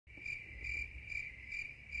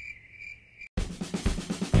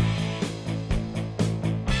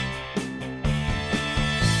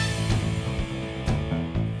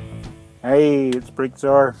Hey, it's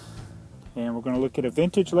Brickzar, and we're going to look at a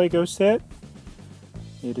vintage Lego set.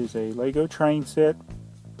 It is a Lego train set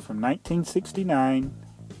from 1969.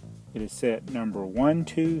 It is set number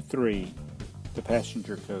 123, the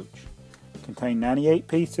passenger coach. It contained 98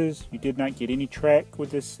 pieces. You did not get any track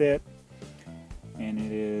with this set, and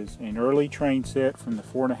it is an early train set from the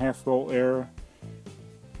 4.5 volt era,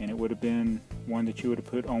 and it would have been one that you would have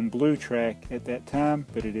put on blue track at that time,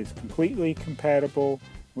 but it is completely compatible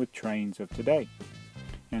with trains of today.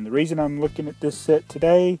 And the reason I'm looking at this set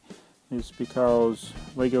today is because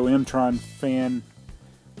Lego M-Tron fan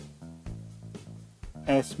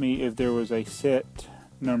asked me if there was a set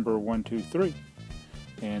number 123,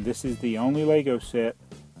 and this is the only Lego set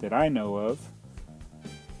that I know of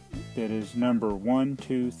that is number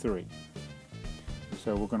 123.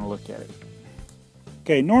 So we're going to look at it.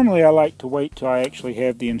 Okay, normally I like to wait till I actually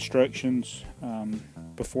have the instructions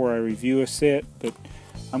before I review a set, but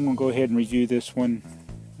I'm going to go ahead and review this one.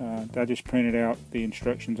 I just printed out the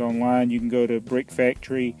instructions online. You can go to Brick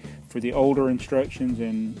Factory for the older instructions,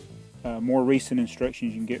 and more recent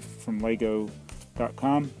instructions you can get from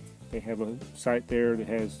Lego.com. They have a site there that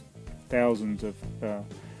has thousands of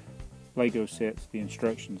Lego sets, the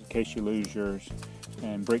instructions, in case you lose yours.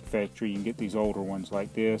 And Brick Factory, you can get these older ones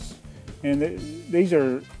like this. And these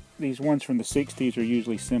ones from the 60s are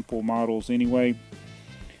usually simple models anyway.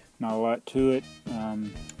 Not a lot to it.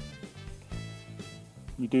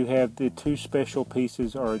 You do have the two special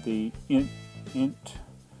pieces are the INT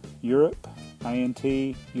Europe, INT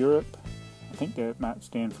Europe. I think that might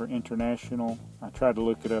stand for International. I tried to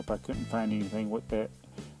look it up. I couldn't find anything with that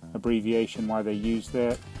abbreviation, why they use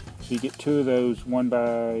that. So you get two of those, 1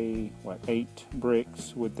 by 8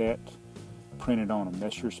 bricks with that printed on them.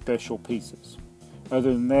 That's your special pieces.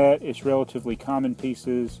 Other than that, it's relatively common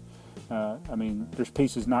pieces. I mean, there's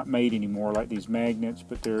pieces not made anymore, like these magnets,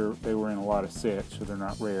 but they were in a lot of sets, so they're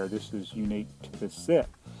not rare. This is unique to this set.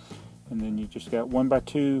 And then you just got 1 by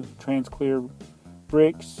 2 trans-clear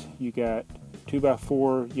bricks. You got 2 by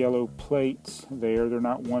 4 yellow plates there. They're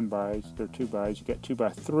not 1 bys, they're 2 bys. You got 2 by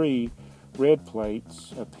 3 red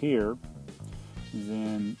plates up here. And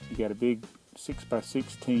then you got a big 6 by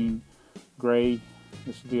 16 gray.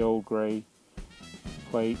 This is the old gray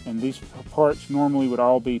plate, and these parts normally would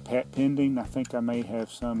all be pat pending. I think I may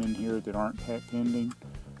have some in here that aren't pat pending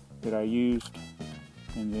that I used.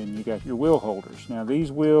 And then you got your wheel holders. Now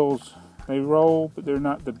these wheels, they roll, but they're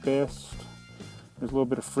not the best. There's a little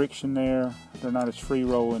bit of friction there. They're not as free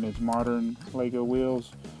rolling as modern Lego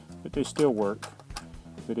wheels, but they still work.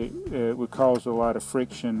 But it would cause a lot of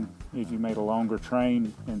friction if you made a longer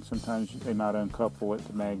train, and sometimes they might uncouple at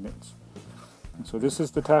the magnets. And so this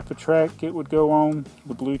is the type of track it would go on,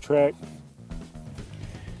 the blue track.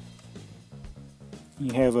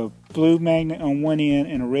 You have a blue magnet on one end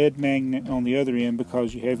and a red magnet on the other end,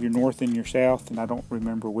 because you have your north and your south, and I don't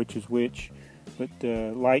remember which is which, but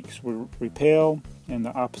the likes will repel and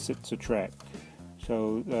the opposites attract.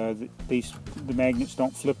 So the magnets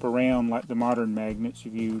don't flip around like the modern magnets.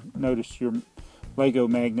 If you notice your Lego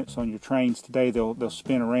magnets on your trains today, they'll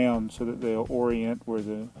spin around so that they'll orient where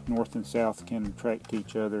the north and south can attract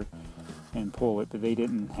each other and pull it, but they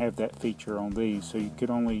didn't have that feature on these, so you could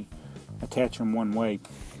only attach them one way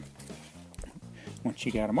once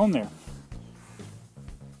you got them on there.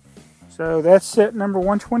 So that's set number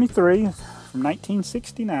 123 from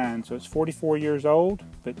 1969, so it's 44 years old,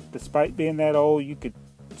 but despite being that old, you could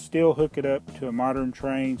still hook it up to a modern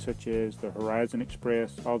train such as the Horizon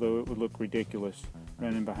Express, although it would look ridiculous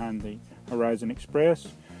running behind the Horizon Express.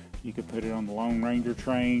 You could put it on the Lone Ranger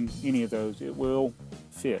train, any of those, it will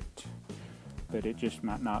fit, but it just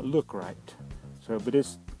might not look right. So, but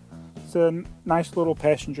it's a nice little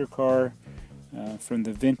passenger car from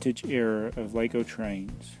the vintage era of Lego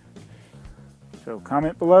trains. So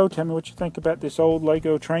comment below, tell me what you think about this old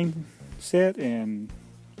Lego train set, and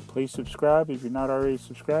please subscribe if you're not already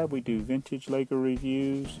subscribed. We do vintage Lego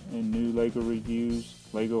reviews and new Lego reviews,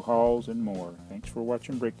 Lego hauls, and more. Thanks for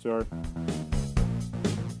watching Brickzar.